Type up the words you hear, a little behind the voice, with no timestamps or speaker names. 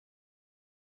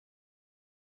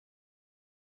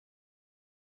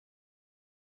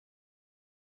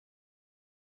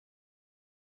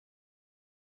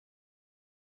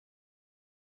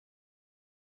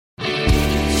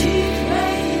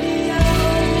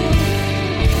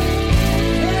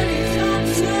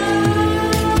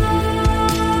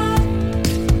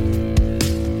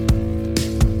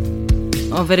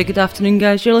A very good afternoon,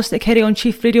 guys. You're listening to Kerry on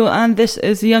Chief Radio, and this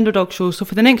is the Underdog Show. So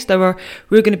for the next hour,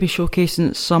 we're going to be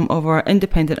showcasing some of our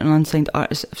independent and unsigned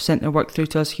artists that have sent their work through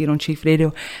to us here on Chief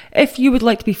Radio. If you would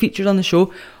like to be featured on the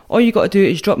show, all you got to do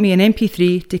is drop me an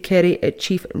MP3 to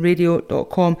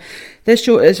kerry@chiefradio.com. This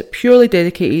show is purely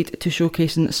dedicated to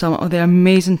showcasing some of the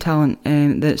amazing talent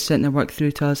that sent their work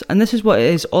through to us. And this is what it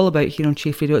is all about here on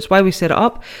Chief Radio. It's why we set it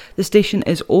up. The station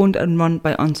is owned and run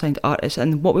by unsigned artists.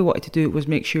 And what we wanted to do was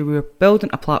make sure we were building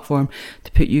a platform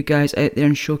to put you guys out there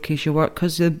and showcase your work.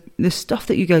 Because the stuff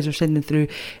that you guys are sending through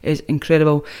is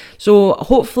incredible. So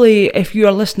hopefully, if you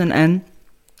are listening in,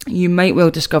 you might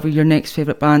well discover your next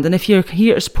favourite band. And if you're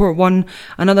here to support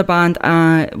another band,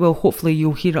 well, hopefully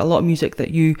you'll hear a lot of music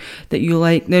that you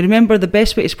like. Now remember, the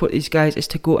best way to support these guys is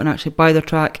to go and actually buy their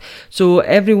track. So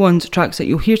everyone's tracks that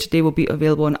you'll hear today will be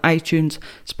available on iTunes,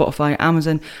 Spotify,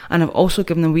 Amazon, and I've also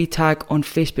given them a wee tag on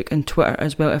Facebook and Twitter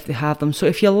as well if they have them. So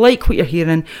if you like what you're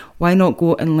hearing, why not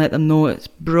go and let them know? It's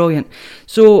brilliant.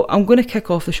 So I'm going to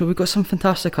kick off the show. We've got some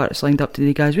fantastic artists lined up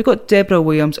today, guys. We've got Deborah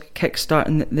Williams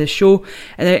kick-starting the show.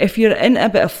 And if you're into a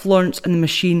bit of Florence and the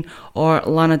Machine or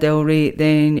Lana Del Rey,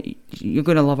 then you're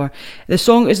going to love her. The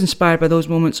song is inspired by those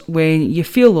moments when you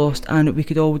feel lost, and we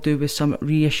could all do with some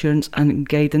reassurance and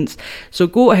guidance. So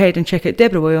go ahead and check out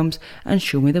Deborah Williams and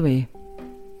Show Me the Way.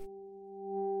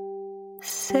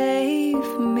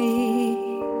 Save me.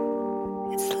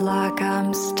 It's like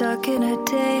I'm stuck in a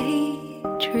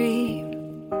daydream.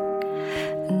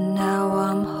 And now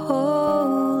I'm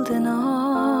holding on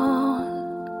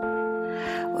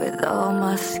with all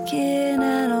my skin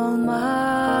and all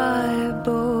my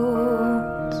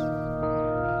bones.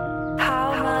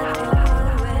 How am I doing?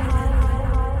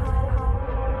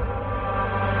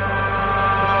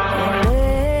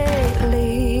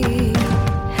 Lately,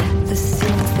 the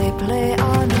scenes they play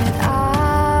on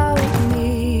without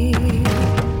me,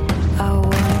 I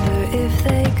wonder if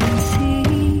they can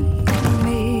see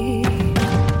me.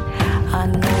 I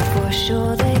know for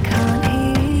sure they can't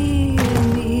hear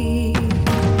me.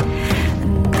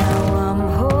 And now I'm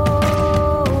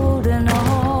holding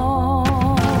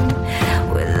on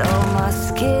with all my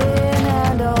skin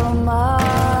and all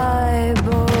my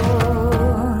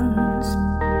bones.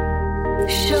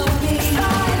 Show me a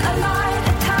sign, a light, a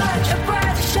touch, a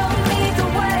breath. Show me the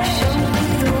way. Show me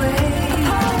the way. A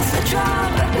pulse, a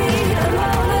drop, a beat, a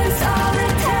moment's all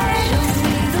it takes. Show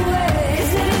me the way.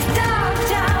 'Cause it is dark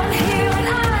down here and I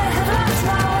have lost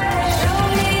my way. Show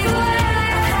me the way.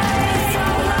 It's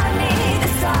all I need, a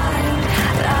sign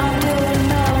that I'm doing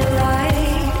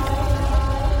alright.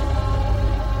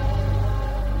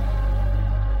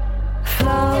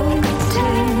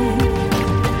 Floating,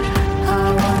 I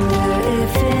wonder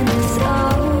if in this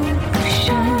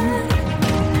ocean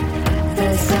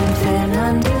there's something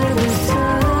under the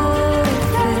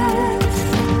surface.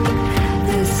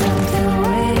 There's something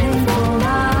waiting for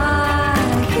my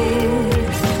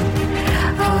kiss.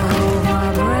 I hold my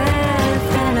breath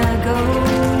and I go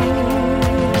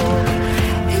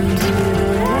into the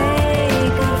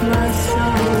lake of my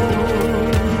soul.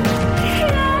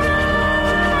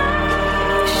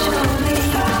 Show me a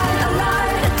sign, a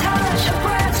light, a touch, a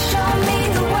breath. Show me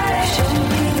the way. Show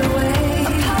me the way. A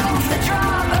pulse, a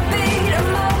drop, a beat, a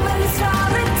moment's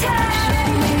all it takes. Show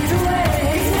me the way.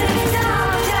 'Cause it is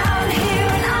dark down here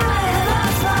and I have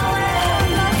lost my way.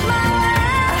 Lost my way. A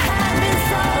hand is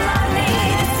all I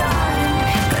need, a sign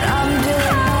that I'm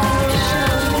doing alright.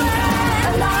 Show me a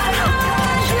light, a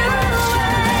touch, a breath.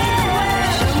 Show me the way.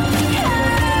 Show me the way. A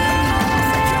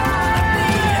drop, a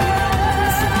beat, a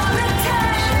moment's all it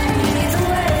takes. Show me the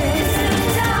way. 'Cause it is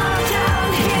dark down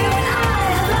here and I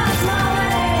have lost my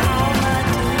way. How am I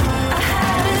doing? A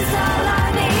hand is all I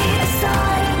need, a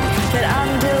sign that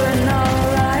I'm doing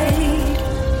alright.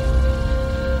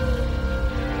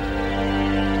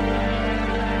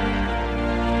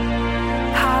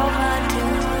 How am I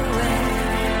doing?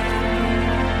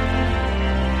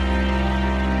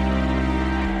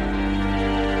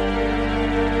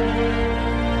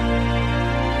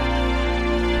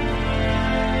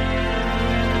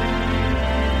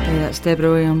 Yeah, that's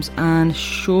Deborah Williams and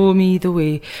Show Me the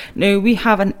Way. Now we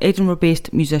have an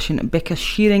Edinburgh-based musician, Becca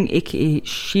Shearing, aka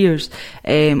Shears,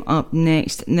 up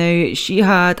next. Now she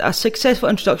had a successful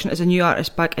introduction as a new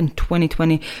artist back in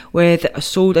 2020 with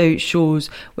sold out shows,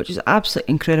 which is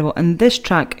absolutely incredible. And this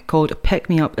track called Pick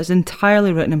Me Up is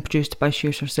entirely written and produced by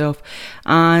Shears herself,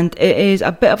 and it is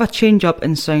a bit of a change up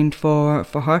in sound for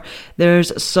her.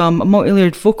 There's some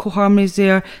multi-layered vocal harmonies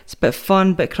there. It's a bit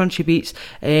fun, a bit crunchy beats,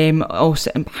 all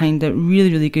sitting behind a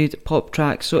really, really good pop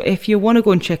track. So if you want to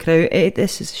go and check it out,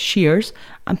 this is Shears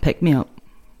and Pick Me Up.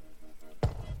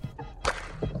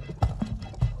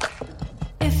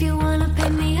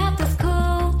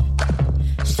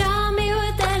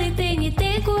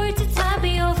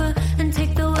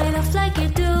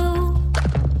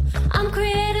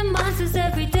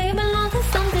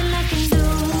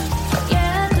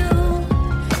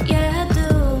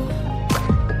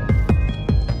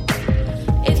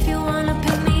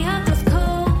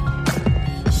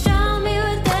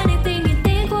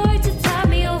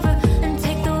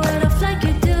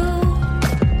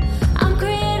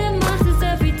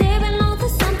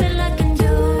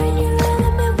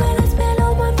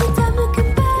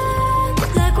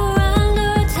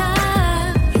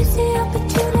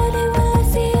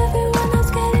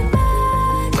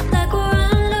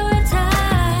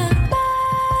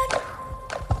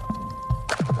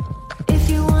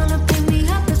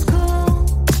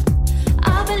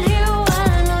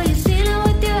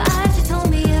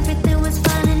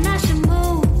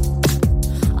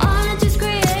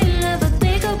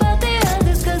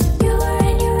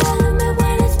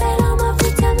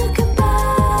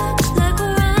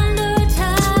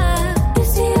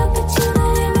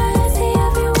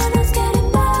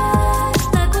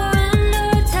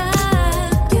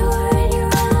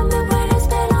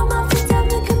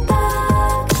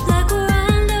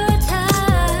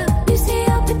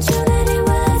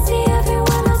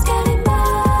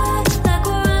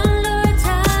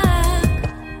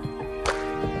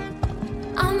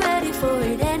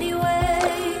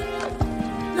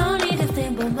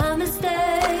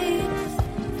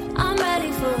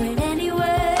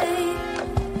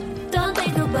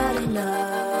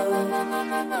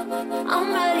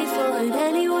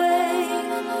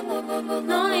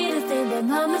 No need to think that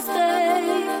my mistake.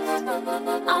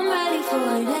 I'm ready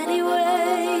for it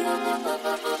anyway.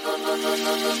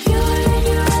 You were in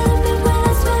your element when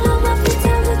I spent all my free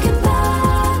time looking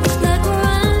back, like we're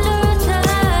under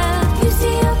attack. You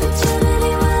see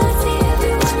opportunity when I see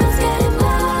everyone else getting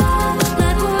mad,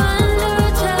 like we're under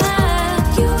attack.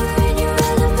 You were in your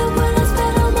element when I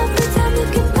spent all my free time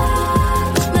looking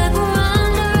back, like we're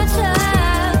under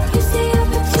attack. You see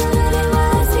opportunity when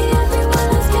I see everyone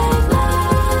else getting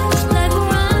mad, like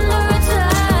we're under attack.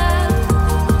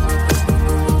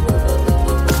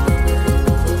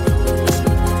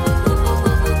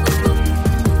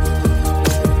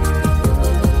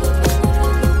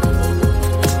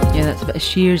 Yeah, that's a bit of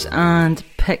Shears and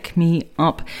Pick Me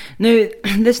Up. Now,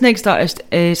 this next artist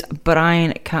is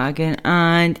Brian Cadigan,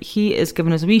 and he is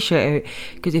giving us a wee shout out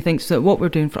because he thinks that what we're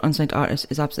doing for unsigned artists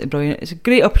is absolutely brilliant. It's a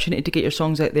great opportunity to get your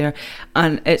songs out there,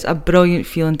 and it's a brilliant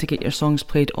feeling to get your songs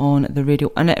played on the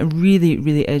radio, and it really,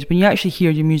 really is. When you actually hear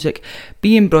your music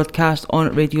being broadcast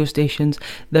on radio stations,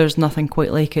 there's nothing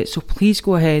quite like it. So please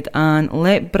go ahead and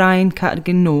let Brian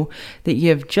Cadigan know that you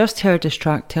have just heard this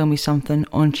track, Tell Me Something,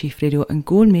 on Chief Radio, and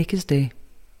go and make his day.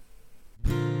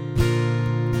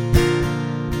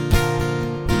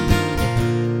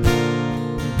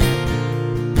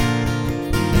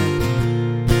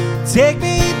 Take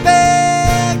me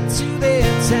back to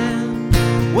that time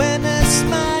when the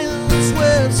smiles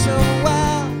were so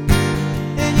wild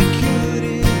and you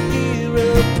couldn't hear a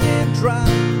pin drop.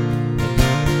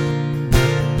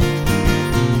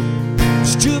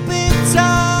 Stupid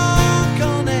talk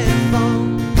on that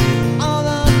phone, all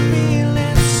the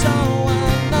feelings, so I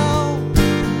know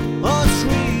what's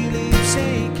really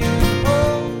taking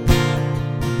hold.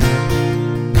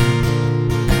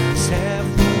 'Cause half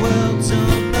the world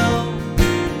don't know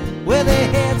where their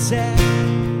heads at.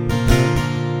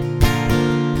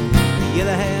 The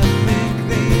other half think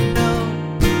they know,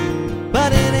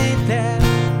 but it ain't that.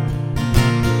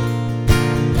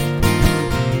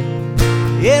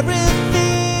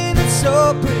 Everything is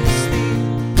so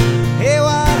pristine. Hey,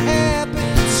 what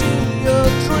happened to your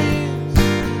dreams?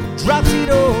 Dropped it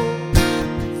all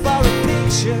for a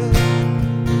picture.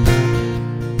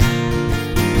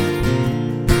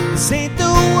 This ain't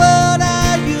the world I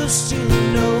used to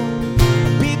know.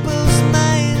 People's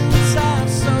minds are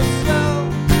so slow,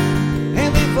 and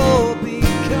we've all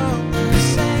become the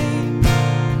same.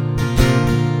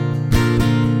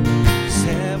 'Cause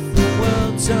half the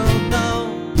world don't know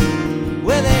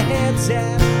where their heads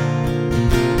at.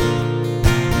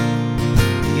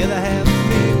 The other half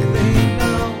think they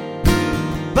know,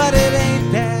 but it ain't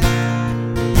that.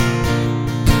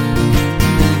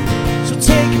 So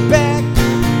take it back,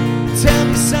 tell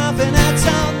me something I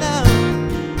don't know.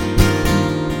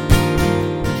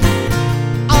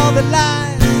 All the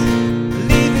lies,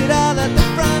 leave it all at the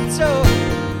front door.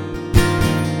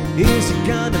 Is it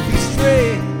gonna be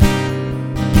straight?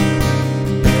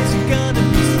 Is it gonna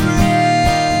be straight?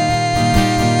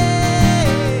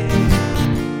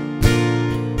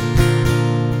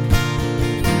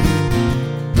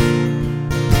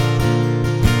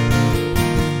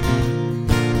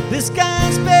 This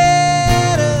guy's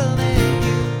better than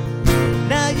you.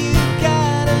 Now you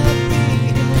gotta be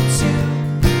him too.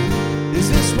 Is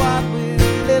this what we're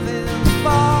living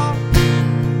for?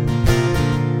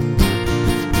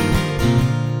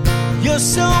 You're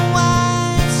so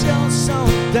wise, you're so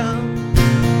dumb.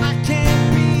 I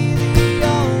can't be the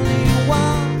only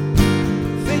one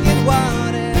thinking,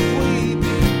 what have we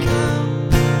become?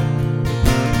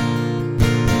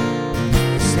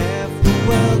 'Cause half the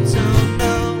world don't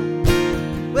know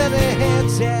where their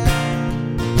heads at.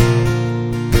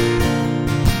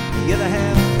 The other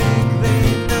half think they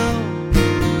know,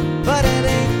 but it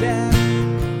ain't that.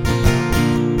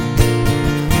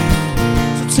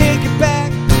 So take it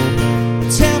back,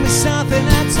 tell me something I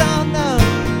don't know.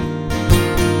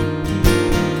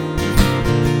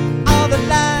 All the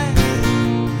lies,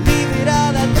 leave it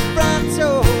all at the front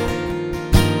door.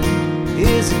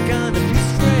 Is it gonna be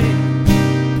straight?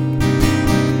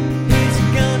 Is it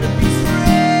gonna be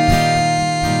straight?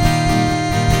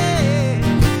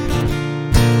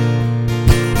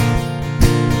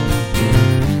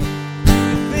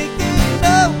 You think they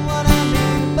know what I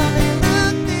mean, but they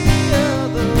look the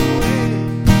other way.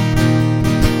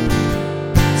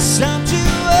 Summed you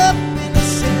up in a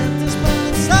sentence, but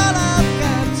it's all I've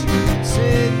got to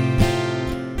say.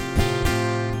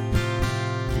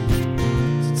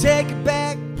 So take it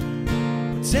back,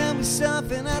 tell me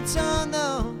something I don't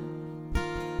know.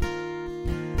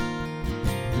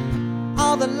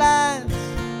 All the lies,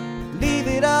 leave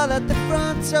it all at the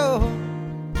front door.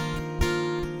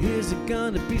 Is it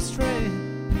gonna be straight?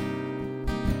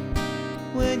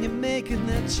 when you're making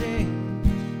that change.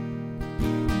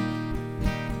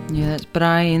 Yeah, that's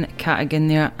Brian Catigan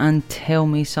there and Tell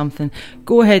Me Something.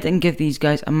 Go ahead and give these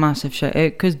guys a massive shout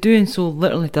out, because doing so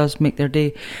literally does make their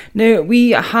day. Now,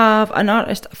 we have an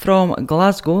artist from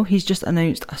Glasgow. He's just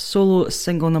announced a solo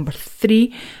single number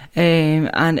 3.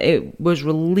 And it was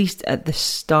released at the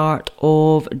start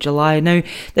of July. Now,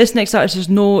 this next artist is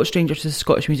no stranger to the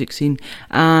Scottish music scene,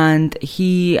 and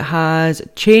he has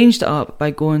changed it up by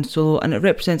going solo, and it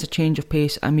represents a change of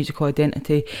pace and musical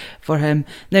identity for him.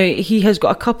 Now, he has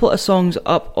got a couple of songs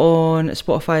up on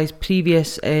Spotify's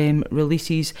previous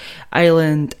releases,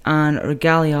 Island and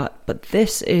Regalia, but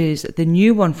this is the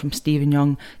new one from Stephen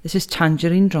Young. This is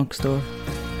Tangerine Drugstore.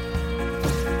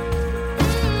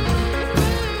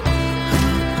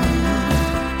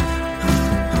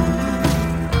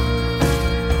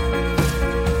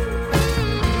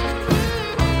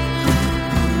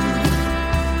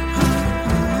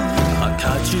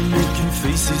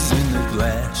 Faces in the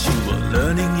glass, you were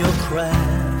learning your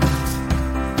craft.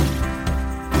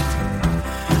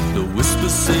 The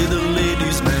whispers say the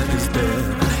ladies' man is dead.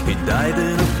 He died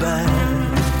in a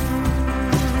bath.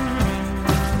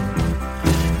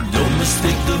 Don't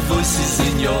mistake the voices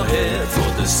in your head for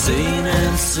the sane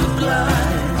and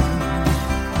sublime.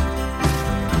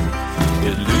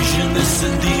 Illusionists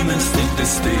and demons take the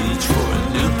stage for a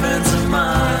new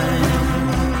pantomime.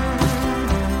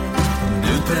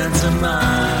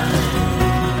 Pantomime.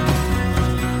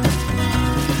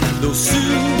 Those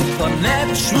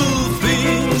supernatural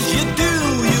things you do,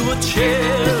 you were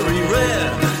cherry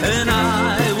red and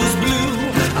I was blue.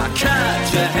 I caught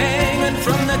you hanging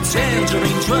from the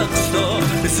tangerine drugstore.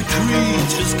 It's a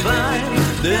creature's climb.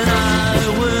 Then I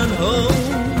went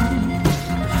home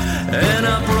and I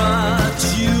brought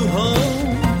you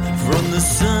home from the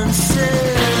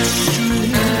Sunset Street.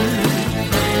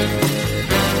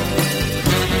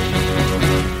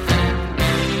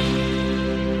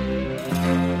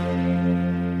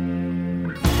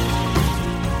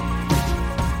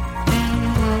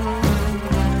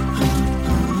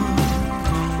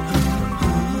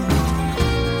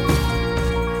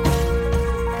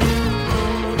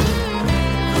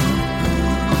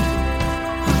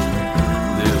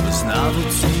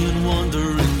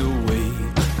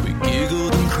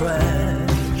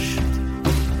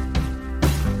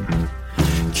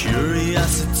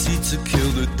 To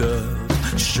kill the dove,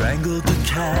 strangle the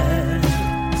cat.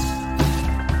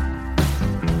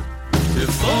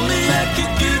 If only I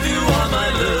could give you all my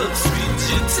love, sweet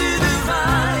gypsy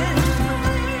divine.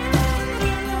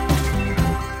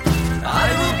 I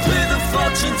will play the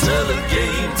fortune teller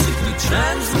game, take the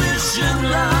transmission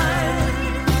line.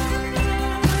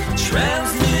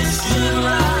 Transmission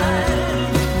line.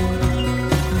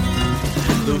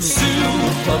 Those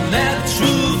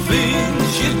supernatural things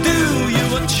you do, you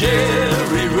were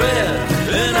cherry red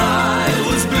and I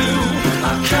was blue.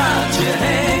 I caught you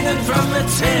hanging from the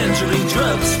tangerine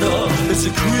drugstore. It's a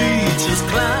creature's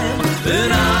climb. Then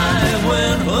I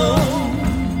went home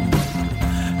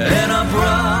and I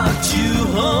brought you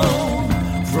home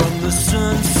from the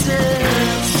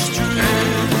Sunset Street.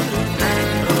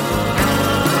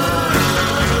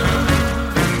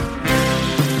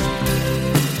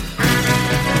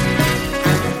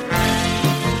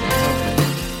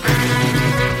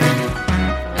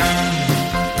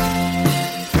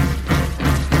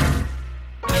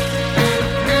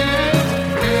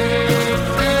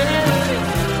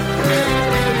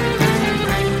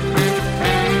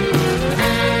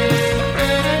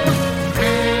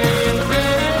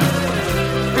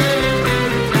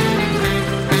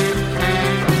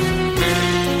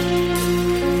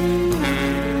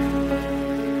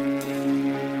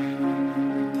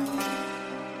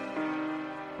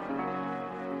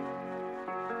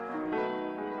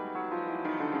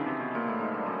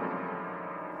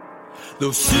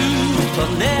 Those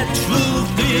supernatural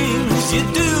things you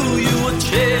do, you were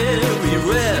cherry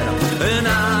red and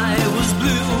I was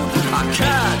blue. I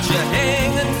caught you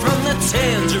hanging from the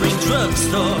tangerine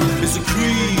drugstore. It's a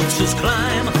creature's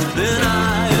climb. Then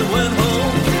I went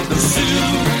home. Those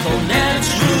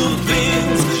supernatural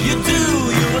things you do,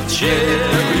 you were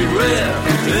cherry red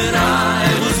and I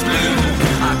was blue.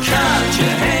 I caught you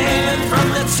hanging from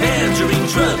the tangerine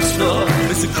drugstore.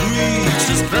 It's a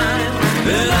creature's climb.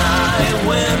 Then I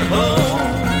went home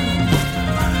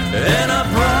and I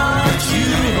brought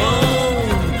you home.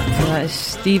 So that is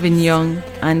Stephen Young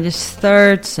and his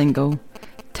third single,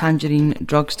 Tangerine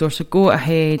Drugstore. So go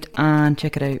ahead and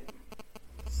check it out.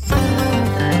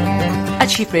 At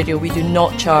Chief Radio, we do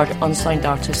not charge unsigned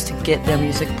artists to get their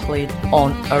music played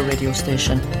on our radio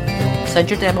station. Send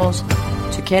your demos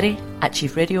to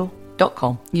Kerry@chiefradio.co.uk.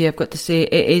 chiefradio.com. Yeah, I've got to say,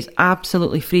 it is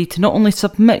absolutely free to not only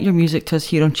submit your music to us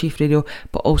here on Chief Radio,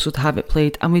 but also to have it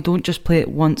played. And we don't just play it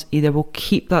once either, we'll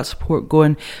keep that support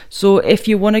going. So if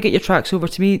you want to get your tracks over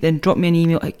to me, then drop me an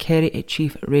email at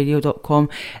kerry@chiefradio.com.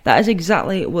 That is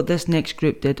exactly what this next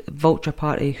group did, Vulture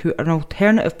Party, who are an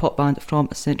alternative pop band from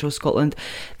Central Scotland.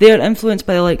 They are influenced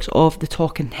by the likes of the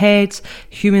Talking Heads,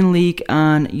 Human League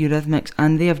and Eurythmics,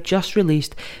 and they have just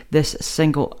released this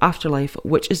single, Afterlife,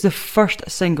 which is the first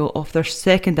single of their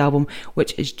second album,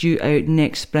 which is due out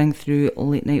next spring through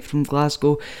Late Night from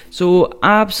Glasgow. So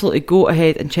absolutely go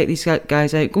ahead and check these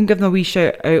guys out. Go and give them a wee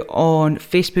shout out on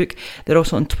Facebook. They're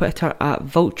also on Twitter at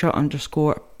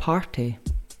vulture_party.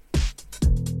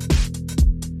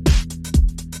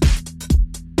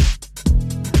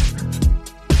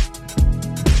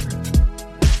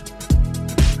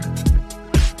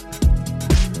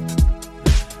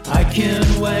 I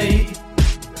can't wait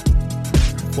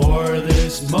for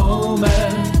this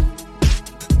moment.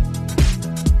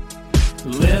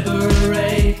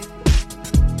 Liberate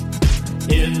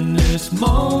in this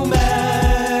moment.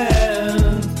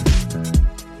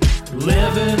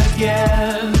 Living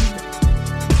again,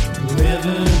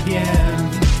 living again.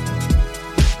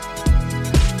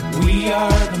 We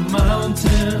are the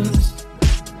mountains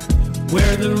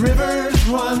where the rivers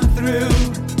run through.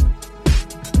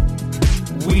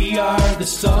 We are the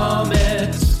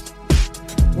summits,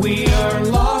 we are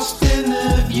lost in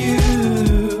the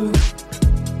view.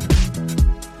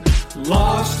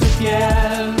 Lost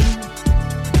again,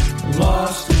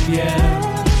 lost again.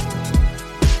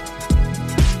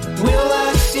 Will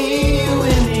I see you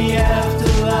in the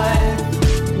afterlife?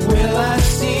 Will I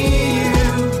see you?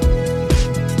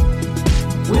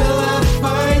 Will I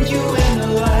find you when the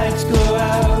lights go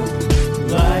out?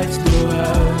 Lights go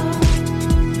out.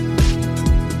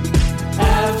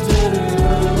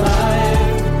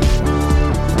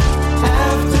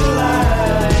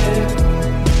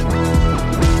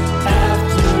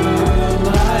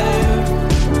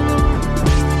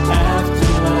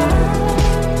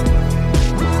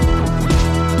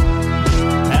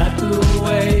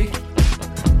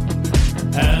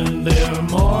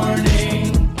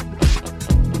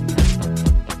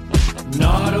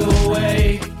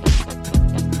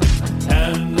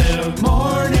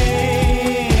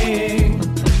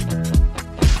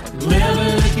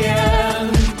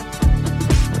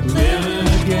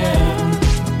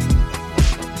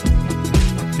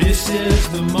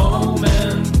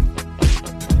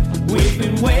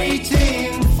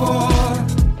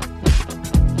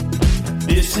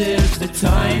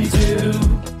 Time to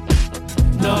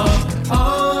knock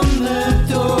on the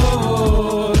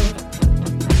door.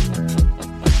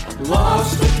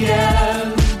 Lost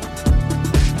again,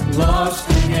 lost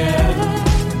again.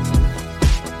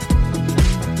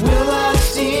 Will I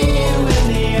see you in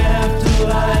the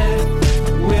afterlife?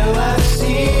 Will I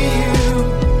see you?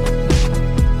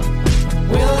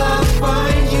 Will I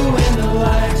find you when the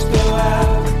lights go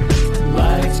out?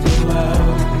 Lights go out.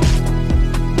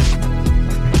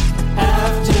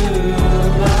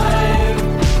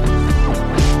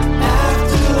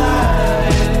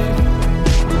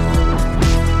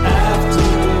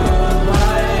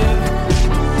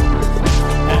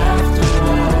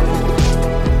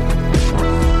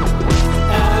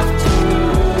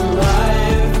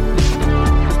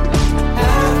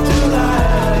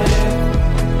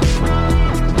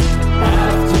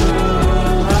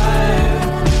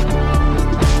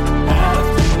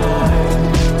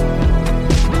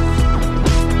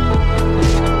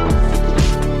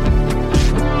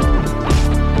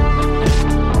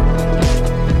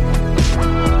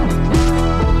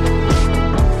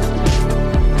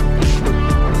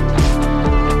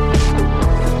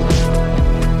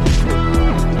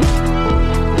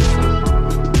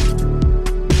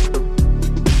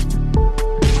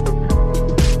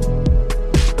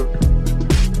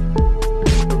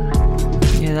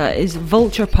 Is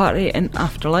Vulture Party and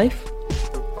Afterlife.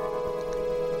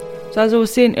 So as I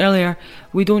was saying earlier,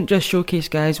 we don't just showcase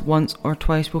guys once or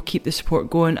twice, we'll keep the support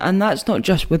going, and that's not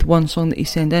just with one song that you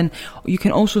send in. You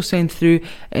can also send through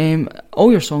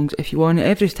all your songs if you want.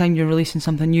 Every time you're releasing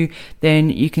something new, then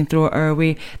you can throw it our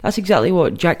way. That's exactly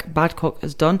what Jack Badcock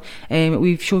has done.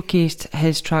 We've showcased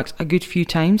his tracks a good few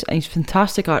times, and he's a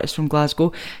fantastic artist from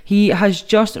Glasgow. He has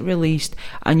just released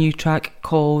a new track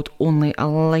called Only a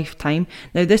Lifetime.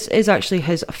 Now this is actually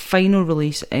his final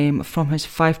release from his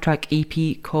 5-track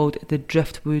EP called The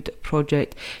Driftwood Project.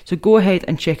 So go ahead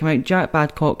and check him out, Jack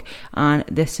Badcock, and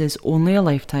this is Only a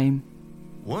Lifetime.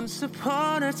 Once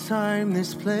upon a time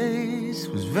this place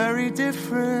was very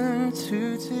different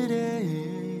to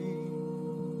today.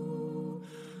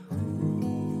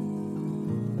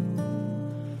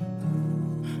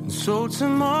 So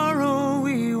tomorrow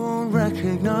we won't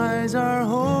recognize our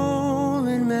whole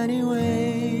in many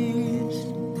ways.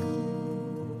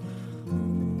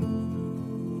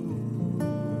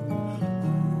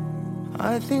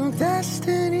 I think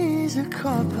destiny's a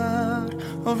cop-out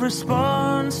of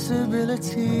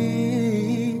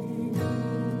responsibility.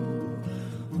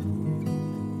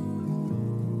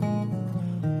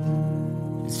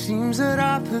 It seems that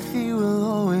apathy will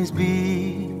always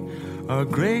be our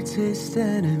greatest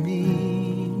enemy.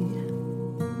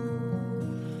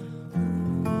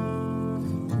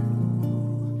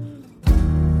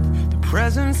 The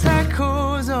present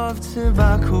echoes of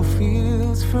tobacco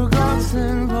fields,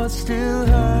 forgotten but still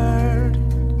heard.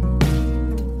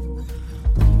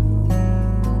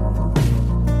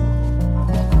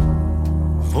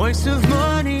 Voice of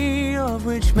money, of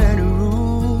which many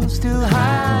rules still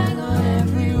hang on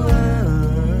every word.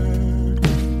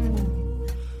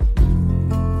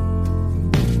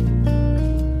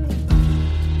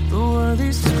 The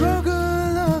worthy struggle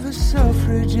of a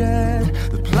suffragette,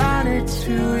 the planet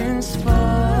to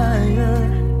inspire.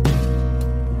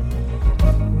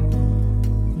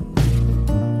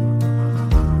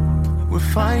 We're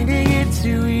finding it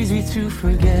too easy to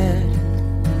forget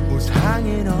what's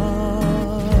hanging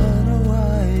on a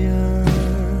wire.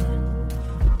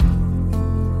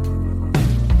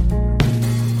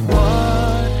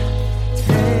 What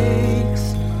takes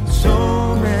so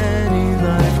many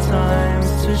lifetimes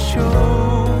to show?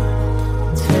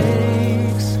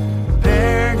 Takes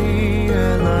barely a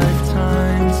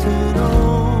lifetime to know.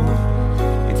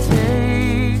 It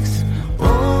takes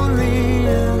only a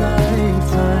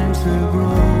lifetime to grow.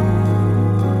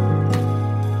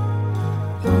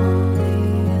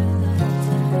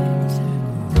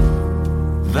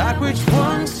 That which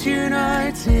once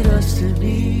united us to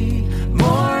be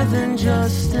more than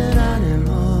just an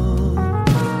animal.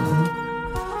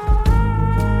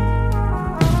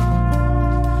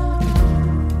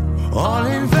 All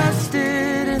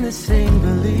invested in the same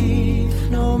belief,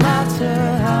 no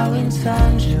matter how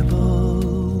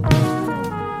intangible.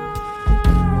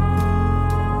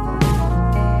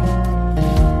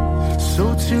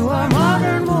 So to our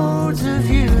modern modes of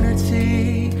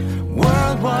unity,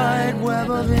 worldwide web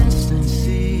of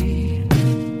instancy,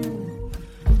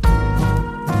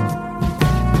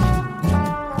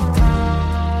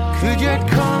 could yet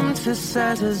come to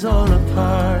set us all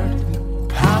apart,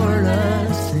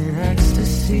 powerless in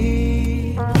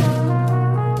ecstasy.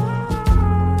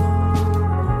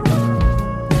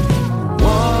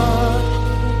 What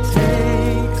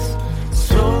takes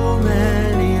so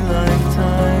many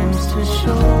lifetimes to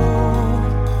show?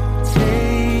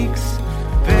 Takes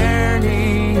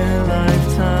barely a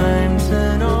lifetime to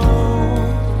know.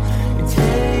 It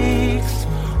takes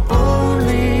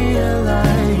only a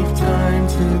lifetime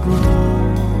to grow.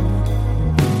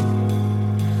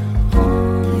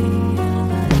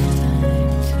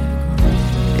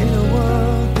 In a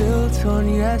world built on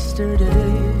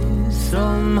yesterday,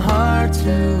 some hard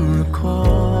to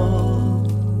recall.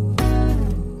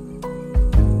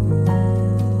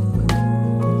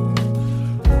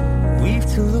 We've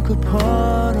to look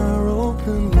upon our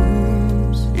open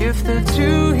wounds, if they're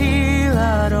to heal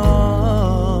at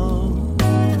all.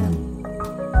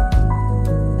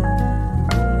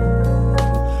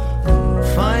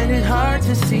 Find it hard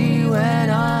to see when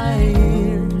I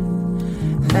hear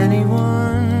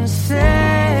anyone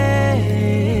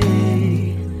say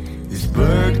this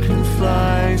bird can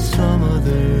fly some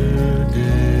other day.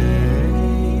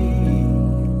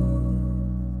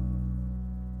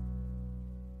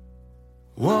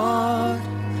 What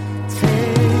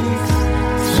takes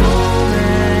so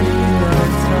many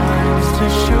lifetimes to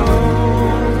show?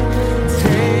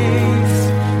 Takes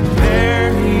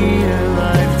barely a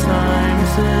lifetime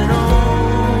to know.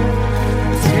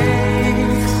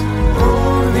 Takes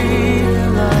only a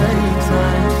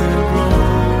lifetime to grow.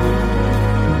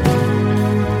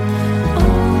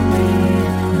 Only a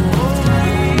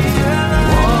lifetime.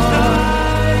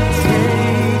 What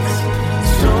takes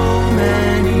so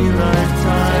many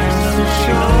lifetimes to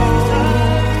show?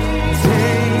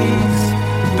 Takes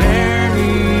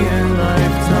barely a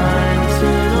lifetime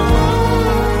to know.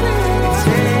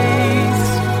 Takes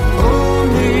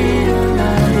only a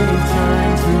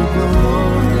lifetime to grow.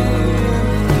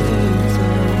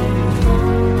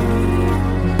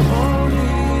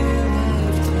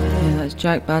 Yeah, that's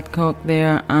Jack Badcock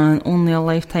there, and Only a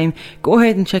Lifetime. Go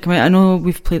ahead and check him out. I know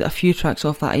we've played a few tracks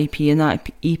off that EP, and that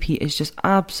EP is just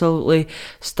absolutely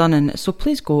stunning. So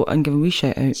please go and give a wee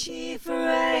shout out. Chief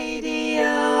Radio.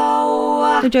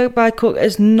 The Jack Badcock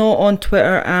is not on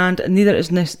Twitter, and neither is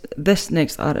this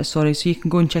next artist, sorry, so you can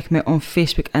go and check him out on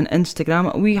Facebook and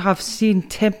Instagram. We have seen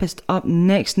Tempest up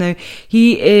next now.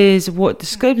 He is what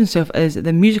describes himself as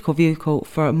the musical vehicle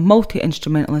for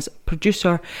multi-instrumentalist,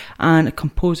 producer and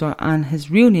composer, and his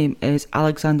real name is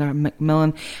Alexander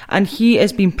McMillan, and he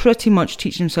has been pretty much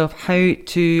teaching himself how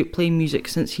to play music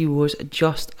since he was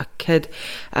just a kid.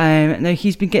 Now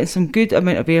he's been getting some good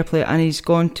amount of airplay, and he's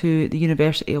gone to the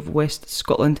University of West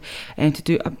Scotland to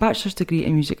do a bachelor's degree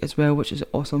in music as well, which is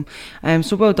awesome.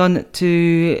 So well done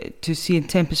to Seeing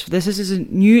Tempest for this. This is a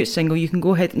new single. You can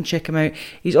go ahead and check him out.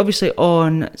 He's obviously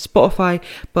on Spotify,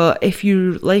 but if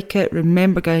you like it,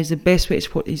 remember guys, the best way to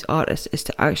support these artists is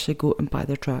to actually go and buy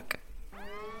their track.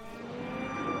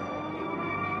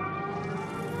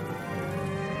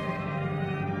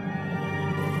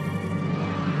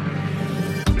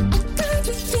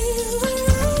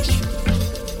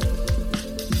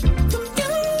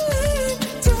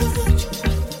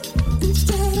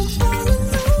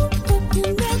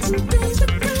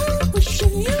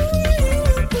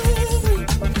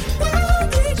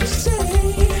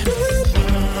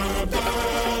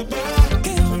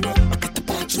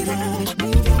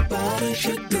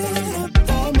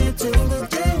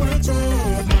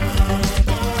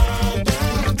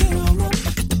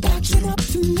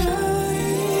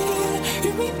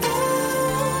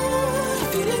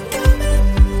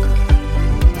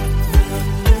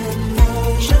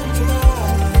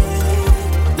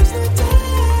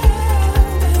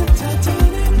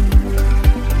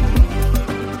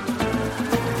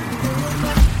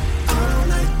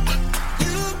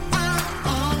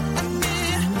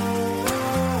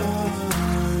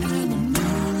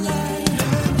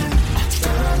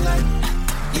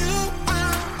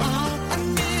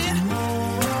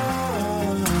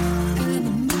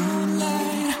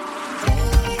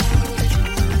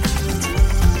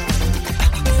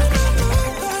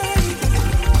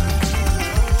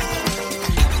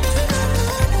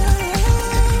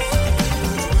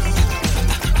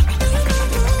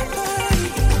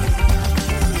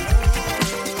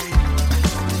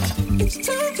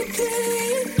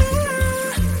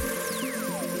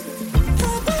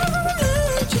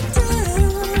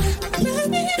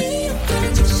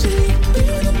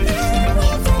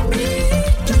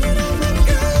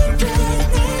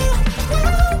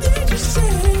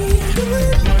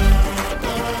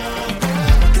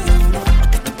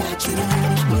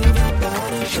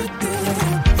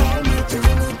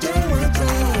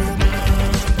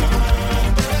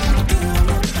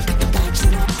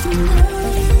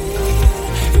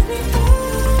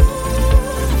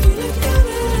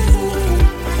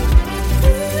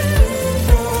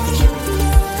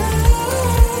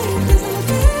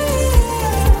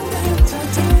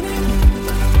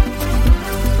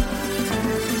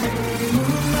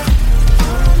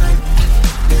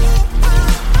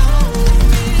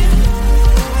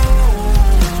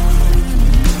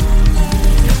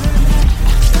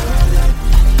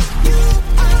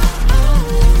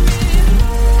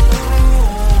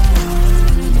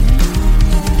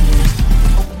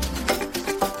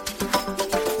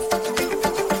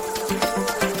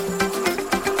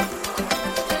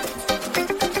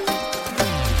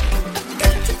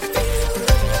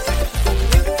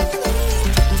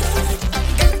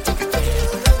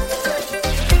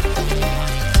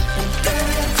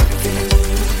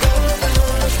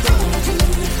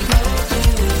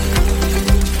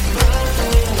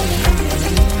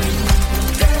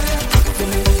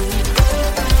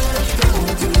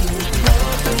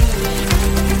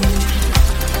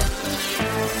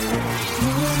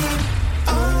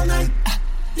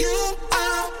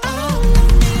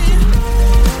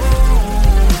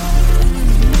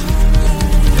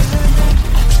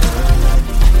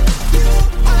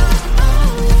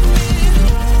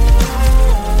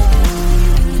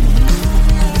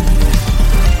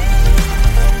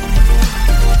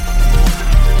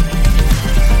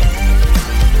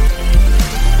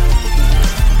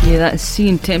 That's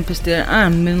Seeing Tempest there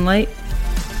and Moonlight.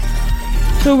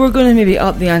 So we're going to maybe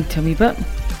up the ante a wee bit.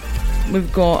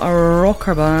 We've got a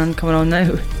rocker band coming on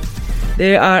now.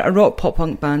 They are a rock pop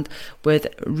punk band with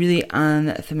really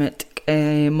anthemic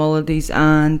melodies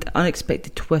and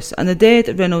unexpected twists. And the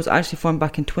Dead Reynolds actually formed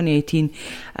back in 2018.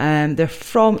 They're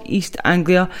from East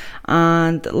Anglia,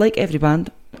 and like every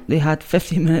band, they had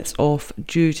 15 minutes off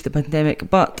due to the pandemic,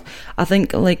 but I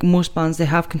think like most bands, they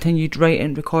have continued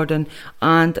writing, recording,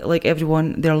 and like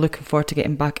everyone, they're looking forward to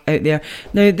getting back out there.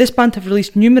 Now, this band have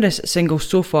released numerous singles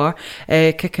so far,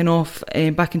 kicking off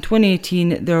back in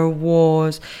 2018 there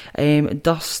was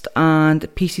Dust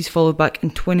and Pieces, followed back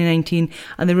in 2019,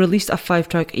 and they released a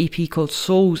 5-track EP called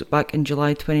Souls back in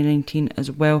July 2019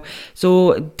 as well.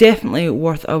 So definitely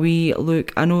worth a wee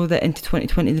look. I know that into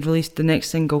 2020 they released the next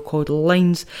single called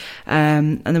Lines,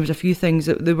 and there was a few things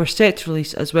that they were set to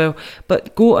release as well,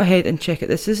 but go ahead and check it.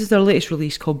 This is their latest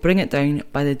release called Bring It Down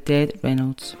by the Dead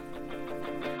Reynolds.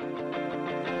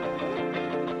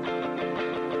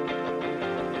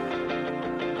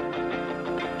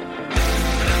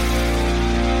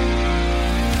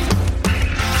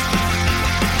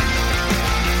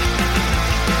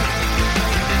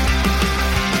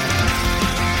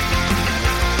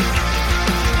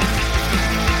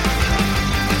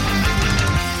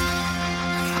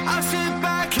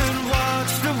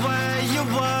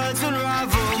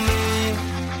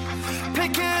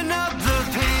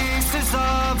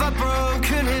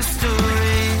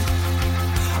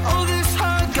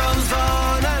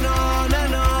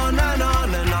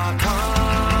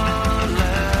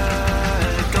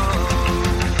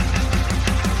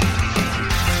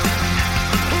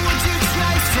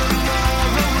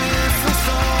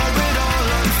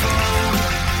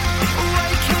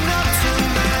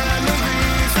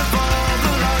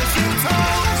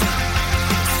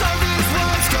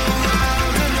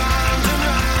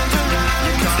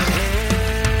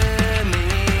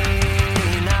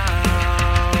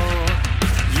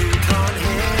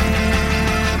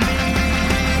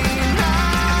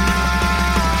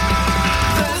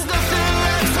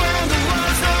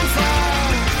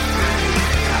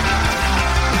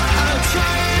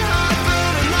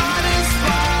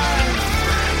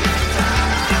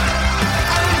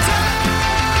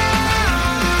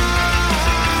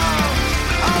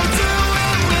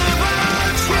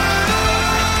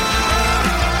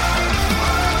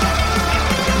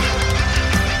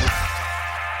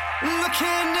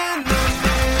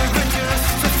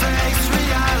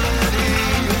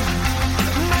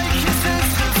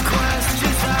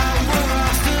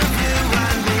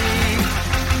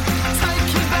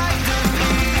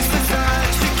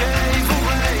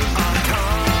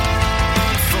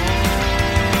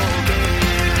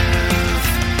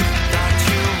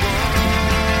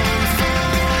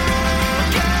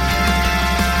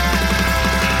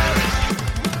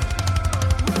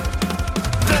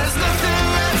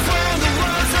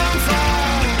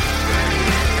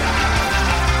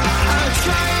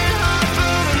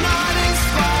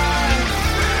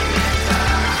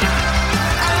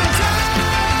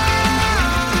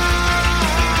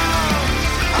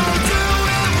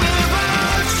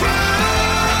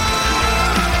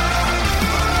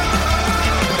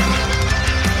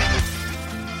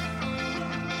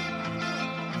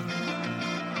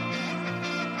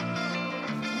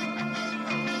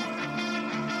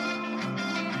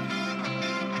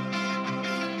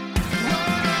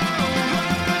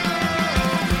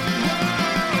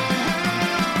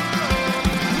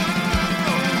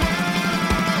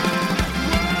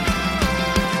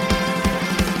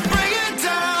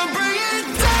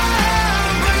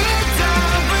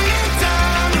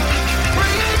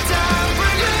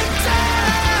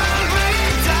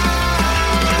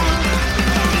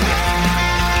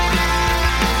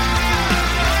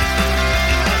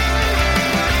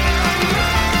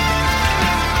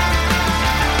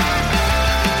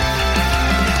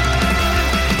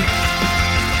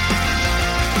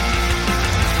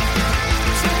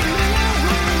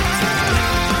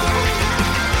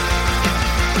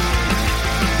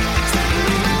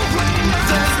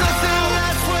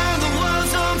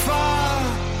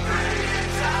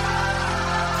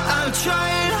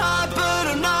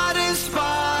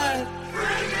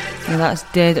 That's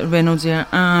Dead Reynolds here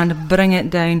and Bring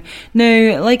It Down.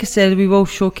 Now, like I said, we will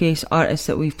showcase artists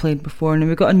that we've played before. Now,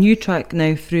 we've got a new track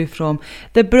now through from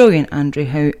the brilliant Andrew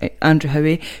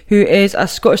Howie, who is a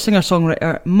Scottish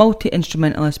singer-songwriter,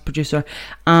 multi-instrumentalist, producer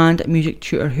and music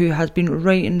tutor who has been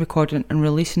writing, recording and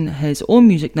releasing his own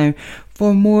music now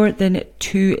for more than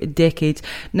 2 decades.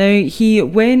 Now, he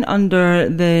went under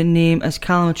the name as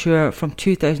Callum Mature from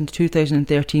 2000 to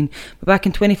 2013, but back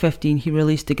in 2015 he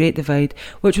released The Great Divide,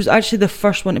 which was actually the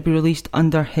first one to be released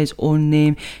under his own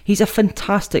name. He's a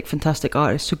fantastic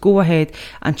artist, so go ahead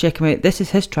and check him out. This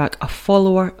is his track, A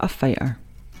Follower, A Fighter.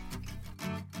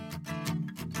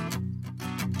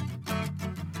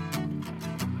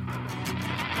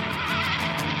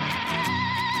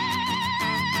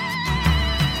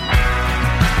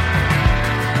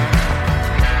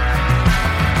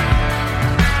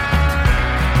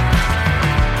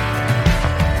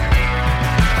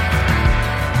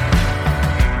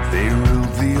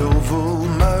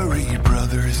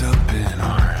 rise up in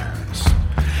arms.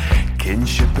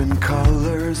 Kinship and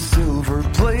colors, silver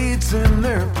plates in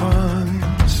their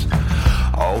palms.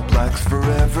 All blacks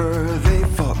forever, they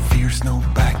fought fierce, no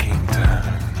backing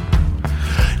down.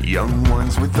 Young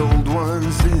ones with old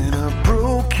ones in a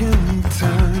broken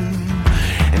town.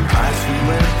 In class we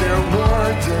led their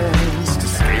war dance to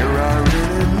scare our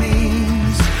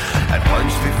enemies. At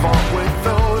lunch they fought with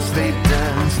those they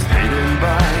danced, hidden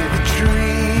by the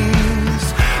trees.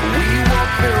 We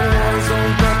walked their war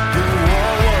zone, but the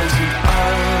war wasn't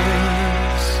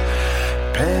ours.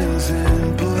 Pens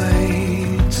and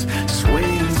blades,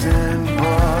 swings and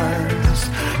bars.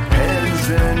 Pens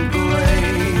and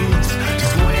blades,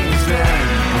 swings and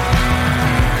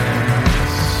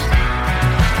bars.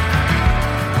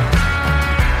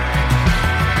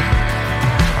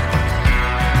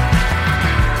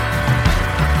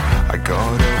 I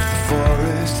got off the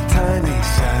forest, Tiny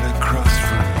sat across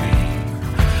from me.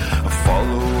 A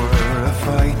follower, a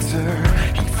fighter,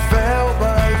 he fell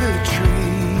by the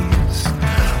trees.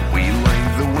 We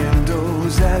lined the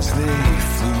windows as they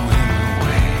flew him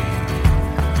away.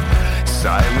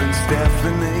 Silence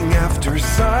deafening after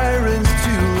sirens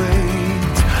too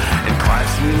late. In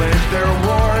class we led their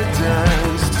war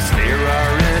dance to scare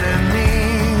our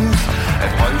enemies.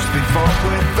 At lunch they fought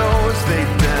with those they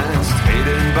danced,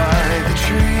 hidden by the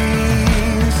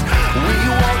trees. We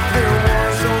walked their war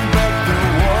zone, but the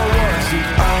war wasn't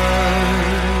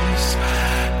ours.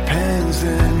 Pens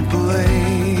and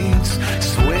blades,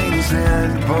 swings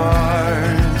and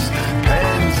bars.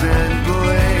 Pens and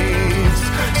blades,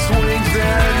 swings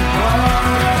and bars.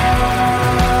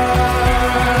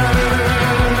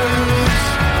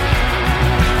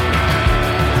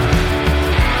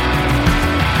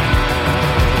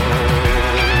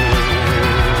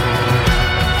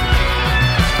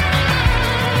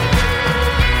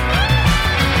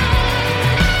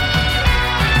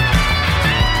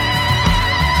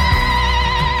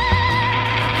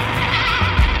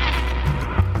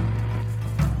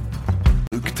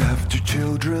 Looked after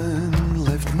children,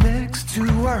 lived next to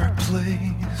our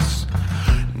place.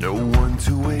 No one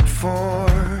to wait for,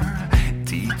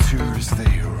 detours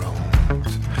they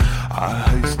roamed. Our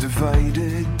house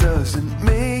divided doesn't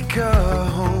make a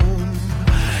home.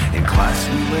 In class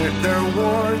we learnt their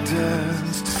war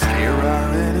dance to scare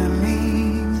our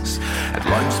enemies. At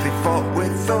lunch they fought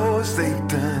with those they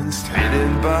danced,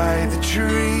 hidden by the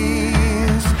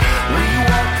trees. We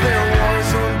walked their war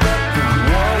zone, but the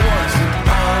war wasn't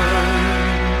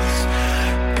ours.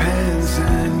 Pens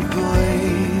and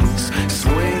blades,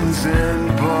 swings and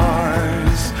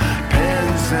bars.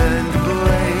 Pens and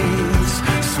blades,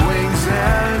 swings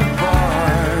and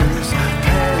bars.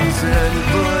 Pens and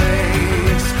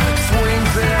blades,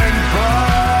 swings and bars.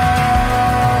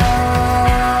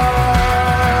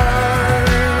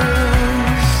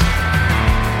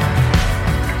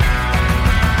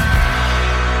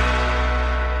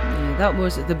 That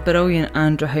was the brilliant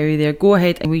Andrew Howie there. Go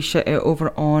ahead and we shout out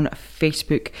over on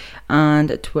Facebook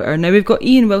and Twitter. Now we've got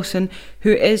Ian Wilson,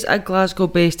 who is a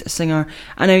Glasgow-based singer,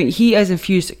 and now he has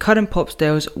infused current pop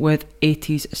styles with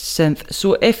 80s synth.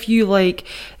 So if you like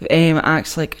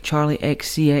acts like Charlie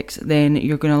XCX, then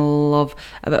you're going to love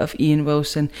a bit of Ian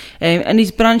Wilson. And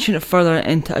he's branching further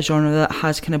into a genre that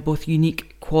has kind of both unique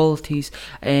qualities,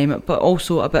 but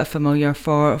also a bit familiar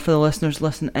for the listeners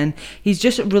listening in. He's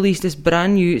just released this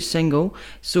brand new single,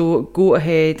 so go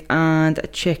ahead and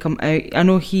check him out. I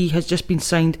know he has just been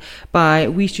signed by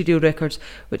We Studio Records,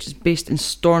 which is based in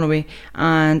Stornoway,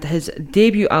 and his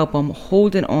debut album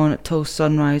Holding On Till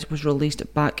Sunrise was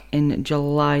released back in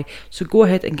July, so go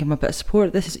ahead and give him a bit of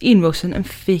support. This is Ian Wilson and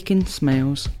Faking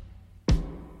Smiles.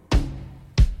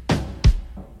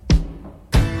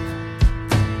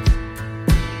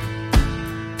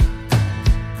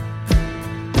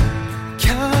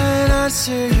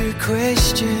 Answer your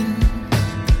question.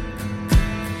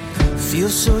 Feel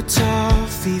so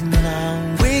tough even when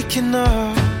I'm waking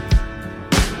up.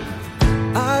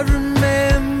 I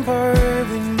remember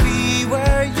when we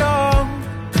were young,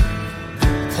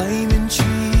 climbing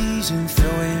trees and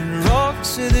throwing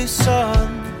rocks at the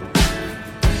sun.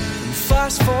 And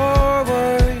fast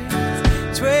forward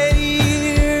 20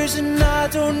 years and I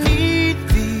don't need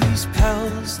these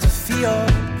pills to feel.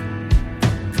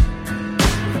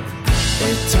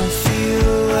 It don't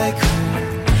feel like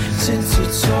home since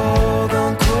it's all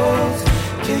gone cold.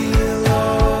 Can you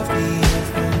love me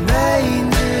if my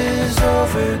mind is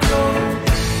overgrown?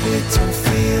 It don't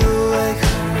feel like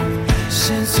home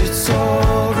since it's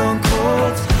all gone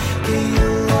cold. Can you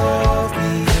love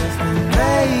me if my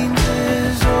mind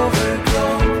is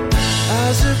overgrown?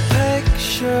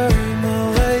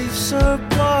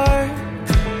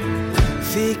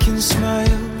 faking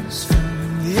smiles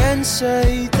from the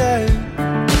inside out.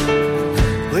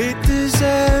 Late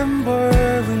December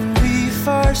when we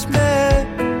first met,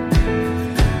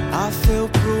 I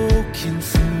felt broken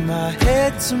from my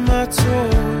head to my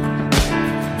toes.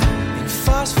 And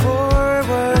fast forward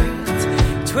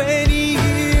 20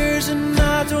 years and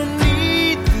I don't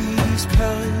need these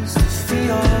pills to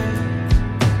feel.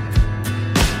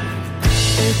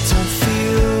 It don't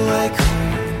feel like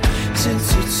home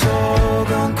since it's all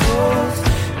gone cold.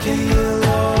 Can you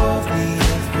love me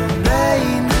if my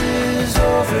mind is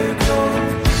overgrown?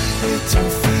 It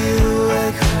don't feel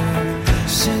like home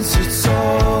since it's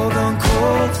all gone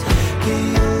cold. Can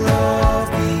you love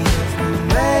me if my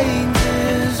mind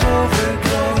is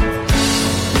overgrown?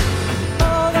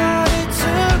 All that it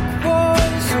took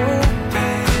was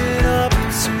opening up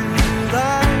to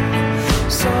that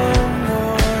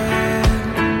someone.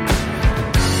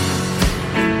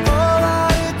 All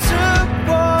that it took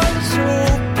was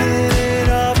opening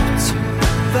up to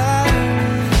that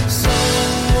someone.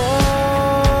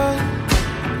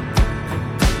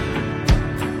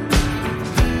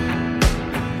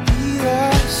 Be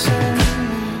that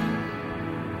someone.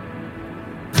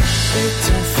 It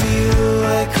don't feel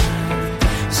like home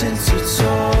since it's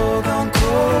all gone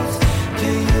cold.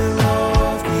 Can you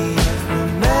love me if my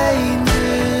mind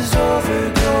is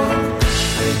overgrown?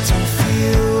 It don't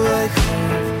feel like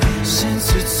home since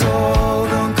it's all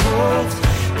gone cold.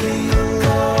 Can you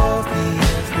love me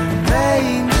if my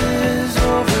mind is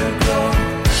overgrown?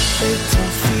 It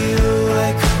don't feel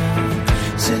like home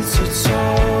since it's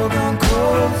all gone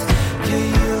cold. Can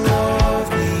you love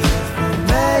me if my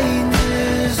mind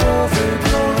is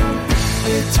overgrown?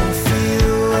 It don't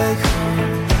feel like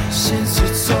home since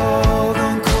it's all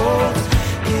gone cold.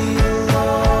 Can you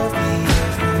love me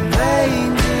if my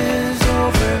mind is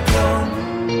overgrown?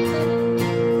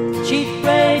 Cheap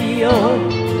radio.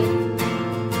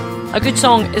 A good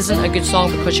song isn't a good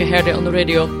song because you heard it on the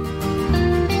radio.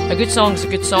 A good song's a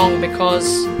good song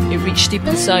because it reached deep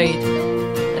inside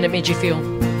and it made you feel.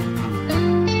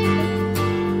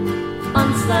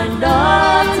 Unsigned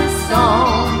artist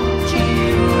song,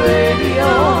 Cheap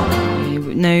radio.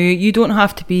 Now, you don't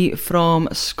have to be from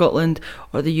Scotland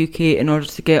or the UK in order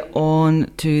to get on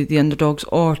to the Underdogs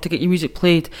or to get your music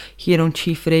played here on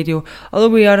Chief Radio. Although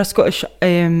we are a Scottish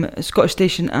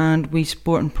station and we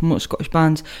support and promote Scottish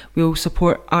bands, we will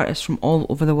support artists from all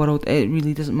over the world. It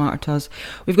really doesn't matter to us.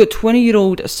 We've got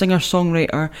 20-year-old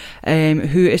singer-songwriter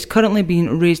who is currently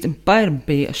being raised in Byron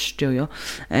Bay, Australia.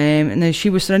 Now, she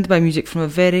was surrounded by music from a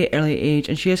very early age,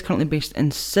 and she is currently based in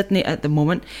Sydney at the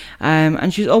moment.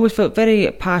 And she's always felt very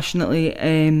passionately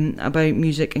about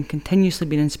music and continuously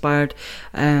been inspired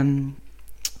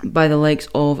by the likes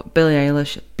of Billie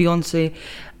Eilish, Beyonce,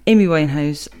 Amy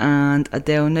Winehouse and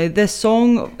Adele. Now this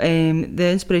song,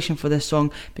 the inspiration for this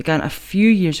song began a few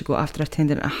years ago after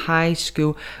attending a high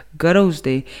school girls'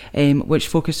 day, which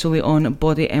focused solely on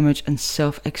body image and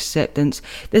self-acceptance.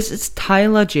 This is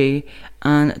Tyla J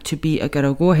and To Be a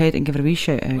Girl. Go ahead and give her a wee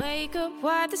shout out. Wake up,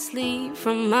 wipe the sleep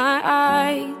from my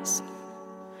eyes.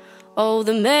 Oh,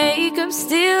 the makeup's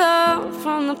still up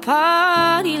from the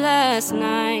party last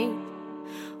night.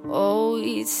 Oh,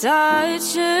 it's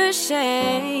such a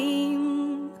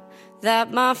shame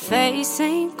that my face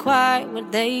ain't quite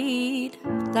what they'd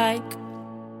like.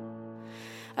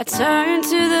 I turn to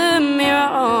the mirror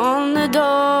on the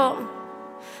door.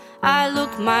 I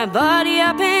look my body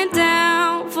up and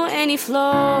down for any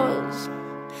flaws.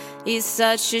 It's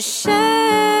such a shame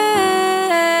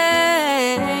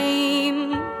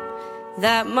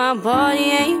that my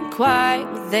body ain't quite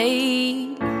what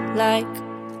they like.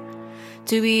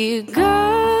 To be a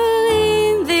girl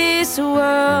in this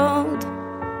world,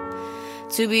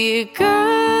 to be a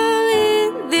girl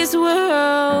in this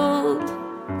world.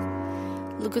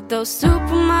 Look at those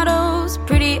supermodels,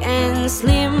 pretty and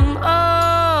slim.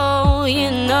 Oh, you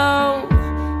know,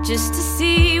 just to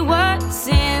see what's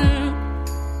in.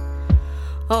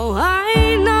 Oh,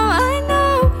 I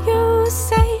know you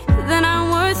say that I'm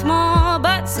worth more,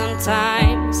 but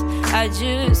sometimes I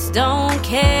just don't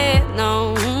care,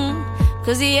 no.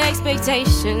 'Cause the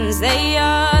expectations, they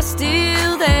are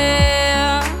still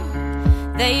there.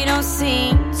 They don't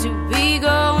seem to be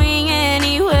going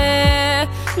anywhere.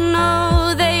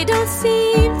 No, they don't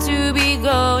seem to be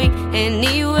going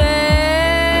anywhere.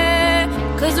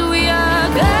 'Cause we are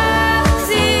girls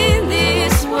in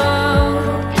this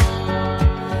world.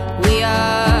 We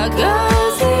are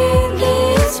girls in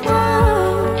this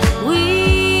world.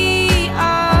 We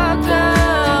are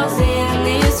girls in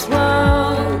this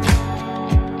world.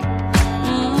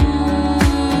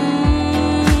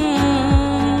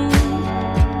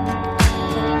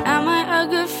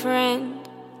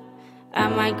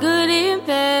 Am I good in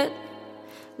bed?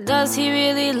 Does he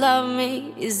really love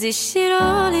me? Is this shit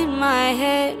all in my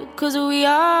head? 'Cause we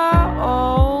are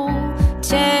all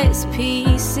chess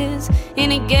pieces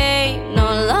in a game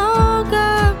no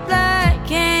longer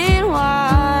black and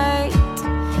white,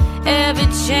 ever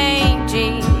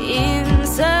changing in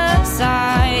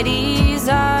society's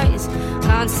eyes.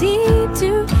 Can't seem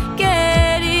to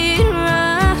get it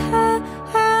right,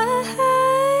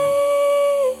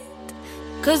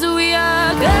 'cause we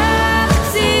are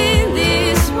girls in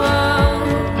this world.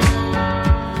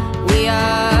 We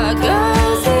are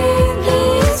girls in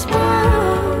this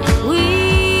world. We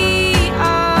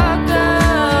are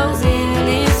girls in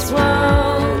this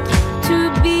world. To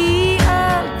be a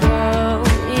girl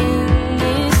in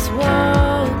this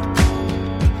world.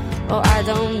 Oh, I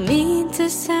don't mean to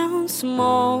sound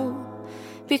small,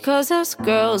 because us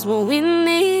girls will win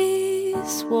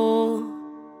this war.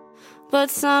 But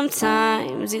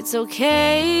sometimes it's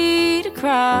okay to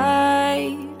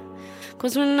cry,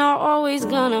 'cause we're not always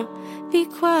gonna be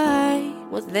quite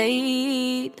what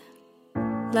they'd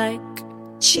like.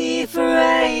 Chief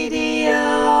Radio.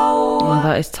 Well,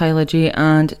 that is Tyler J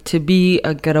and To Be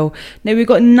a Girl. Now we've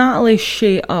got Natalie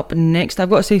Shea up next.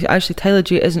 I've got to say, actually, Tyler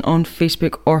J isn't on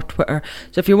Facebook or Twitter,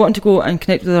 so if you're wanting to go and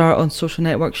connect with her on social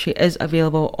networks, she is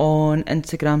available on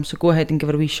Instagram, so go ahead and give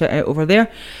her a wee shout out over there.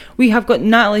 We have got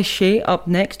Natalie Shea up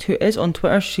next, who is on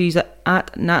Twitter. She's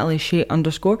at Natalie Shea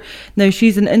 _. Now,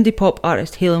 she's an indie pop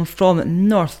artist hailing from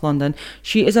North London.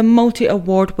 She is a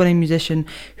multi-award winning musician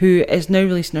who is now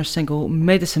releasing her single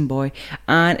Medicine Boy,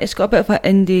 and it's got a bit of an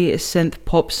indie synth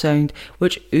pop sound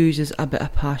which oozes a bit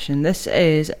of passion. This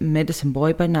is Medicine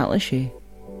Boy by Natalie Shea.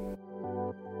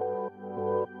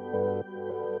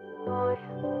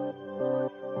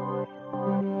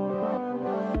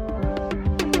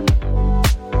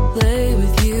 Play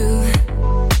with you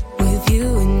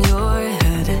in your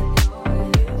head.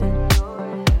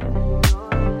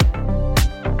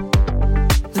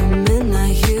 The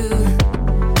midnight you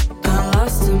got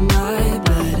lost in my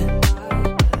bed.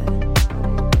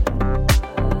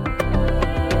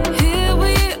 Here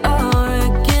we are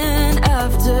again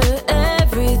after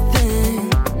everything.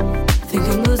 Think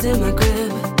I'm losing my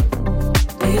grip,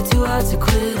 but you're too hard to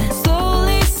quit.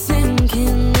 Slowly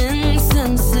sinking in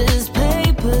senses,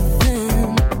 paper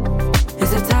thin.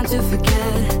 Is it time to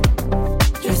forget?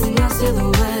 Dressing your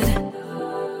silhouette.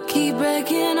 Keep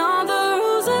breaking all the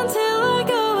rules until I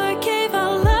go a cave.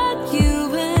 I'll let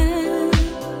you in.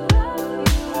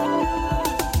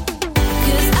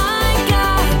 'Cause I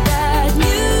got that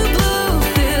new blue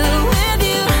feel with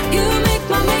you. You make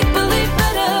my make-believe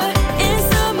better in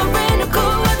submarine or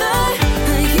cold weather.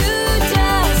 You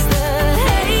just the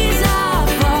haze I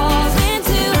fall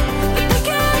into, but they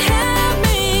can't have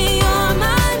me. You're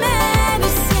my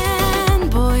medicine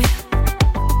boy.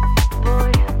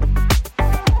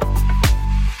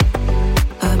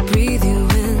 I breathe you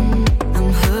in. I'm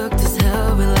hooked as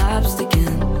hell, relapsed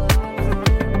again.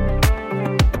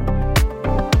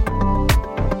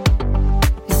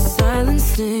 The silence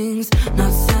stings,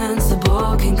 not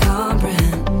sensible, can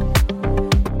comprehend.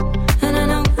 And I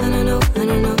know, and I know,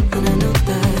 and I know, and I know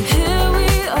that here we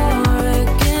are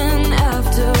again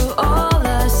after all I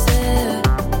said.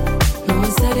 No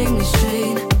one's setting me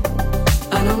straight.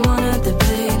 I don't wanna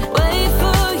debate. Wait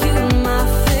for you, my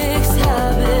fixed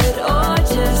habit, or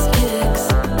just kicks.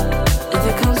 If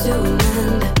it comes to an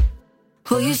end,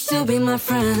 will you still be my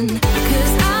friend?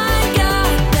 'Cause I got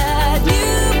that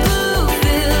new blue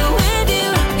feel with you.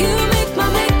 You make my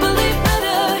make-believe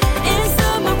better in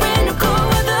submarine or cold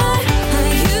weather.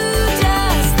 You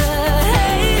just the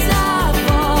haze I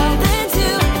fall into,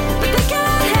 but they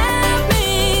can't have me.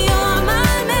 You're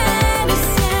my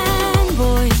medicine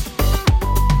boy.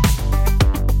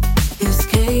 It's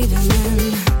caving in,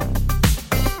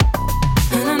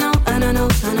 and I know, and I know,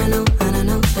 and I know, and I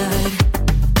know that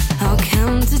I'll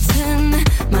count to 10.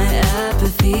 My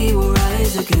apathy will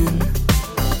rise again.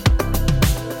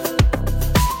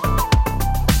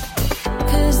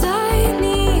 'Cause I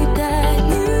need that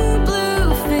new blue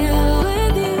feel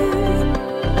with you.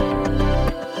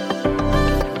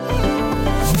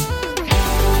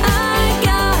 I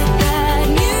got that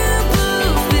new blue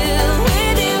feel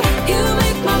with you. You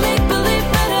make my make-believe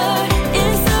better in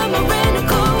submarine or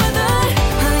cold weather.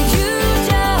 You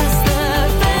just the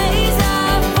phase I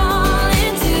fall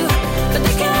into, but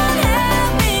they can't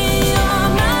have me. You're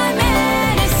my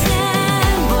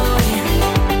medicine boy,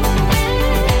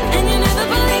 and you never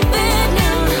believe it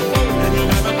now.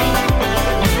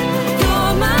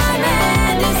 You're my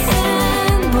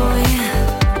medicine boy.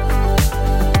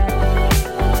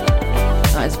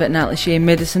 That is a bit Natalie Shea,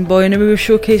 Medicine Boy, and we were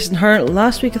showcasing her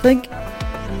last week, I think.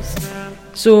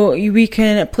 So we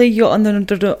can play you on the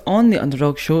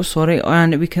Underdog Show,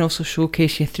 and we can also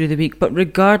showcase you through the week. But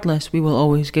regardless, we will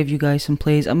always give you guys some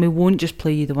plays, and we won't just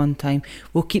play you the one time.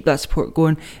 We'll keep that support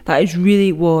going. That is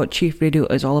really what Chief Radio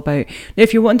is all about. Now,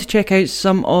 if you want to check out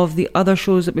some of the other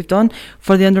shows that we've done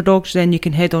for the Underdogs, then you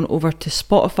can head on over to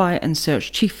Spotify and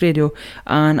search Chief Radio,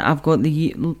 and I've got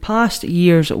the past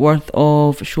year's worth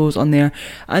of shows on there.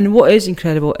 And what is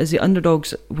incredible is the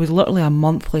Underdogs was literally a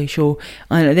monthly show,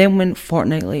 and it then went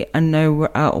fortnightly, and now we're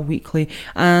at a weekly,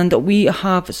 and we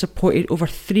have supported over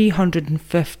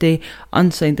 350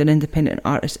 unsigned and independent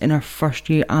artists in our first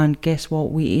year. And guess what,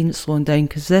 we ain't slowing down,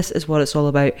 because this is what it's all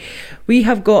about. We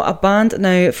have got a band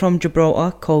now from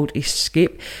Gibraltar called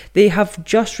Escape. They have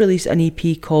just released an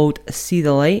EP called See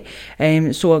the Light,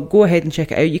 so go ahead and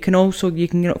check it out. You can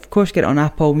of course get it on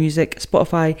Apple Music,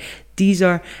 Spotify,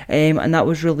 Deezer, and that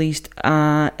was released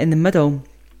in the middle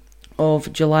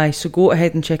of July, so go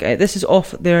ahead and check it out. This is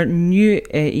off their new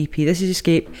EP. This is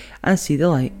Escape and See the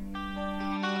Light.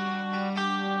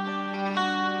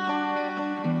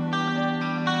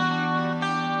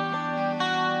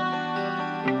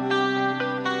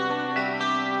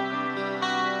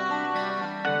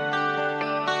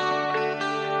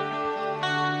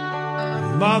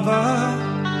 Mother,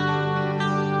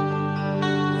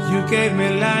 you gave me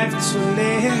life to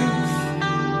live.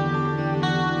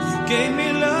 You gave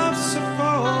me love,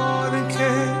 support, and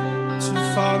care to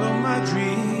follow my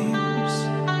dreams.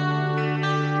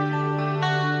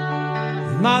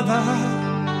 Mother,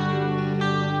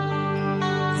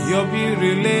 your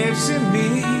beauty lives in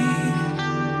me.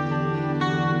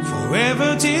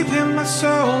 Forever deep in my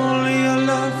soul, your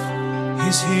love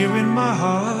is here in my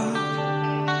heart.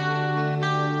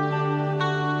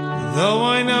 Though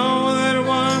I know that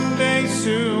one day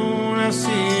soon I'll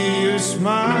see you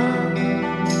smile,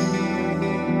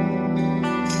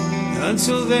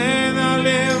 until then I'll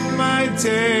live my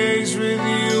days with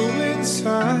you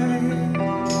inside.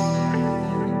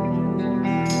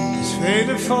 This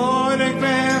faded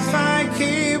photograph I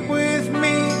keep with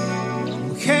me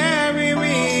will carry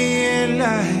me in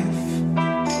life.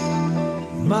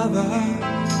 Mother,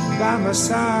 by my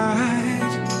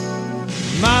side.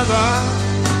 Mother,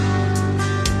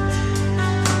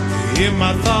 in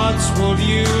my thoughts will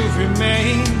you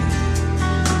remain,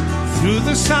 through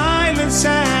the silent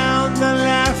sound, the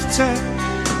laughter,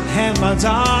 and my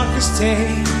darkest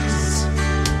days.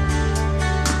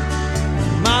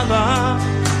 Mother,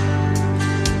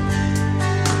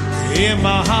 in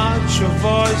my heart your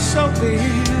voice so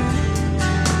clear.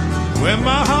 When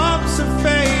my hopes are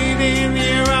fading,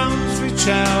 your arms reach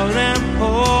out and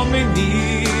pull me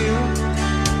near.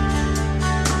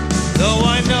 Though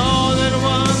I know that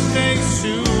one day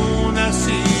soon I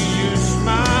see you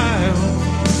smile,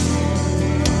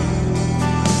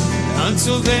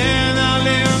 until then I'll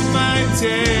live my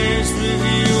days with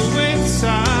you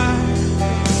inside.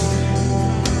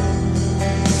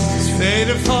 This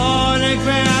faded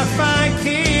photograph I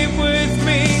keep with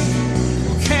me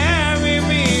will carry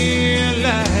me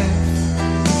alive.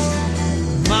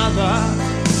 Mother,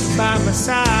 by my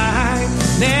side,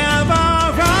 never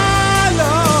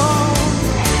alone.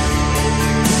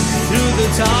 Through the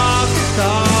darkest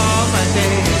of my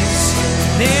days,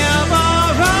 never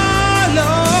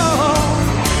alone.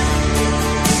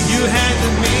 You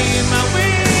handed me my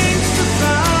wings to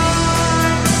fly.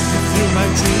 Through my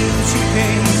dreams you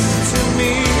came to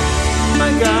me, my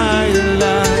guiding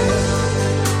light.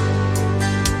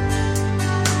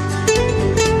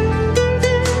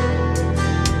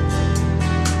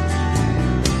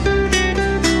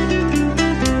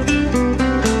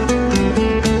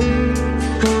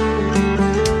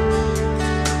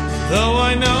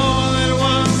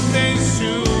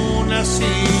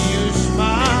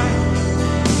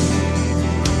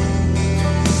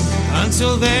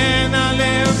 Until then I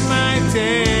live my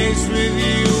days with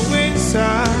you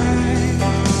inside.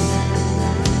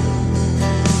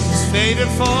 This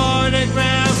faded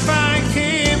photograph I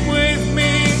keep with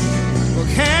me will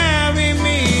carry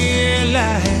me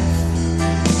alive.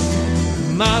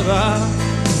 Mother,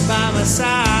 by my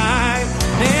side,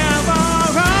 never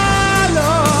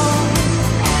alone.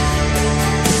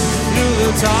 Through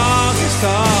the darkest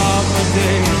of my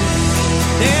days,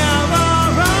 never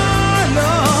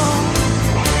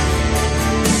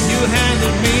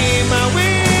handed me my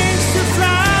wings to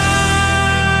fly.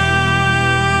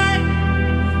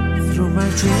 Through my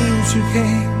dreams you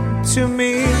came to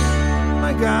me,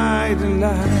 my guiding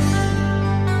light.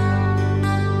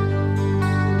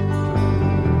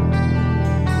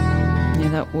 Yeah,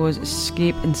 that was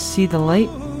Escape and See the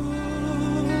Light.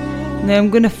 Now I'm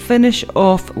going to finish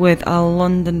off with a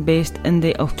London-based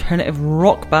indie alternative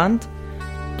rock band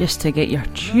just to get your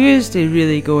Tuesday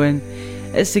really going.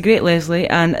 It's the Great Leslie,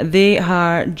 and they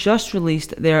are just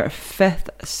released their 5th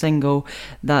single,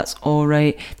 That's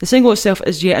Alright. The single itself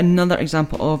is yet another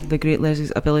example of the Great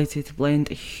Leslie's ability to blend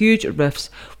huge riffs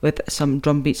with some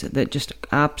drum beats that just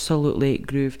absolutely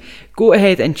groove. Go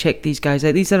ahead and check these guys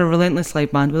out. These are a relentless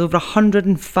live band with over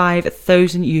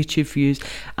 105,000 YouTube views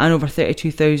and over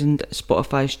 32,000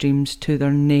 Spotify streams to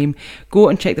their name. Go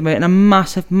and check them out, and a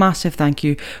massive, massive thank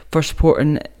you for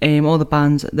supporting all the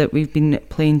bands that we've been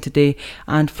playing today,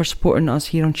 and for supporting us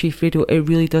here on Chief Radio. It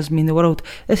really does mean the world.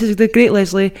 This is the Great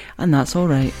Leslie, and That's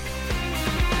Alright.